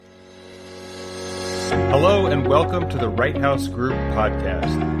Hello and welcome to the Right House Group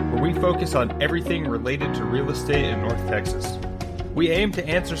podcast, where we focus on everything related to real estate in North Texas. We aim to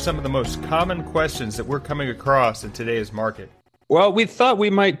answer some of the most common questions that we're coming across in today's market. Well, we thought we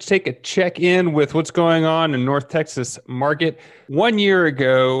might take a check-in with what's going on in North Texas market. 1 year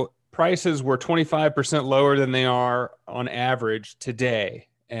ago, prices were 25% lower than they are on average today.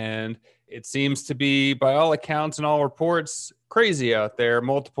 And it seems to be, by all accounts and all reports, crazy out there.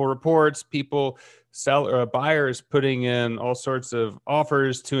 Multiple reports, buyers putting in all sorts of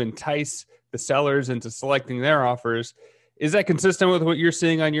offers to entice the sellers into selecting their offers. Is that consistent with what you're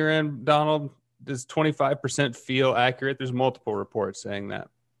seeing on your end, Donald? Does 25% feel accurate? There's multiple reports saying that.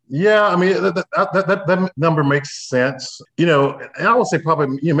 Yeah, I mean, that number makes sense. And I would say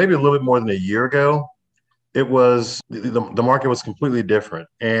probably, maybe a little bit more than a year ago, it was, the market was completely different.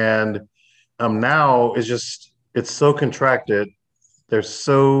 And now it's so contracted. There's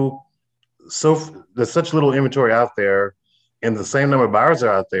such little inventory out there, and the same number of buyers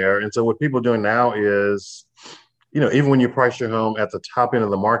are out there. And so what people are doing now is, even when you price your home at the top end of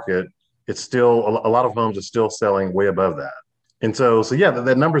the market, it's still a lot of homes are still selling way above that. And so yeah,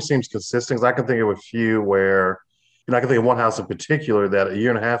 that number seems consistent. I can think of a few where, I can think of one house in particular that a year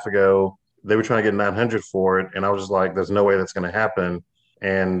and a half ago, they were trying to get 900 for it. And I was just like, there's no way that's going to happen.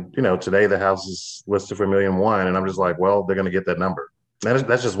 And, today the house is listed for $1.1 million. And I'm just like, well, they're going to get that number.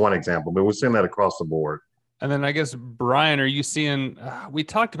 That's just one example, but we're seeing that across the board. And then I guess, Brian, are you seeing, we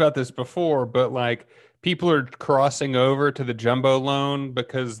talked about this before, but like people are crossing over to the jumbo loan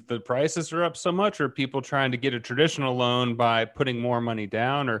because the prices are up so much, or people trying to get a traditional loan by putting more money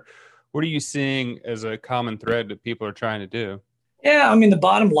down? Or what are you seeing as a common thread that people are trying to do? Yeah, I mean, the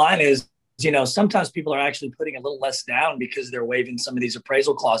bottom line is, sometimes people are actually putting a little less down because they're waiving some of these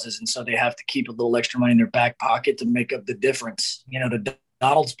appraisal clauses. And so they have to keep a little extra money in their back pocket to make up the difference. To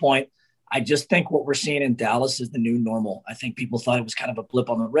Donald's point, I just think what we're seeing in Dallas is the new normal. I think people thought it was kind of a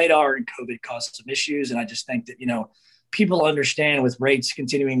blip on the radar and COVID caused some issues. And I just think that, people understand with rates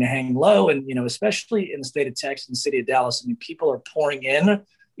continuing to hang low and, especially in the state of Texas and the city of Dallas, I mean, people are pouring in,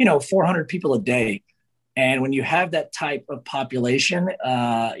 400 people a day. And when you have that type of population,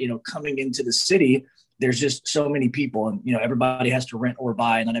 coming into the city, there's just so many people and, everybody has to rent or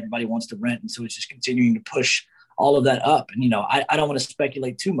buy and not everybody wants to rent. And so it's just continuing to push all of that up. And, I don't want to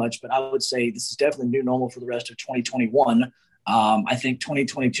speculate too much, but I would say this is definitely new normal for the rest of 2021. I think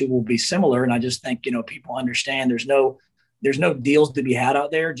 2022 will be similar. And I just think, people understand there's no deals to be had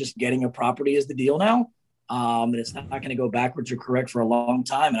out there. Just getting a property is the deal now. And it's not going to go backwards or correct for a long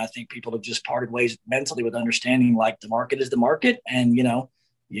time. And I think people have just parted ways mentally with understanding like the market is the market. And, you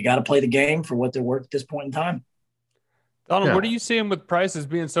got to play the game for what they're worth at this point in time. Donald, What are you seeing with prices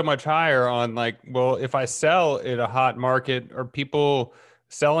being so much higher on if I sell in a hot market, are people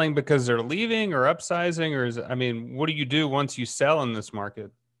selling because they're leaving or upsizing? Or what do you do once you sell in this market?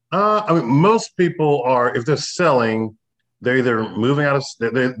 Most people are, if they're selling, they're either moving out of,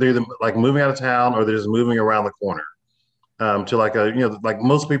 they're either like moving out of town or they're just moving around the corner to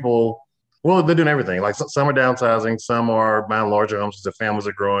most people, well, they're doing everything. Like some are downsizing, some are buying larger homes because their families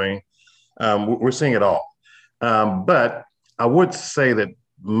are growing. We're seeing it all. But I would say that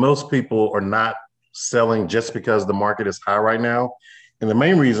most people are not selling just because the market is high right now. And the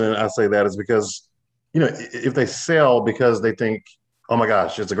main reason I say that is because, if they sell because they think, oh my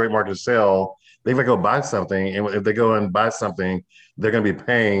gosh, it's a great market to sell, they might go buy something. And if they go and buy something, they're going to be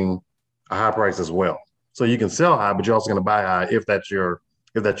paying a high price as well. So you can sell high, but you're also going to buy high if that's your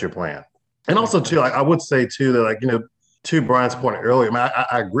plan. And also too, I would say too, that to Brian's point earlier, I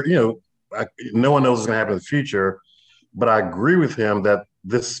agree, no one knows what's going to happen in the future, but I agree with him that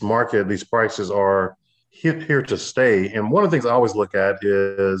this market, these prices are here to stay. And one of the things I always look at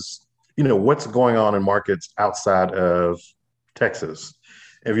is, what's going on in markets outside of Texas.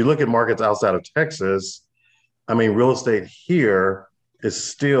 If you look at markets outside of Texas, real estate here is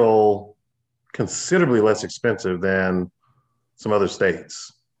still considerably less expensive than some other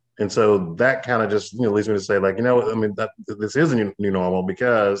states. And so that kind of just, leads me to say that this is a new normal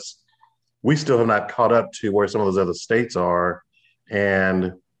because we still have not caught up to where some of those other states are.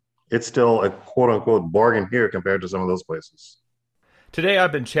 And it's still a quote unquote bargain here compared to some of those places. Today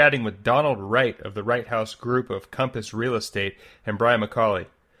I've been chatting with Donald Wright of the Right House Group of Compass Real Estate and Brian McCauley.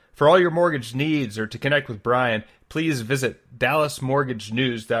 For all your mortgage needs or to connect with Brian, please visit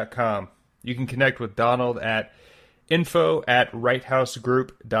dallasmortgagenews.com. You can connect with Donald at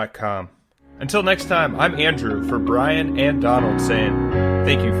info@righthousegroup.com. Until next time, I'm Andrew for Brian and Donald saying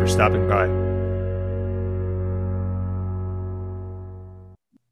thank you for stopping by.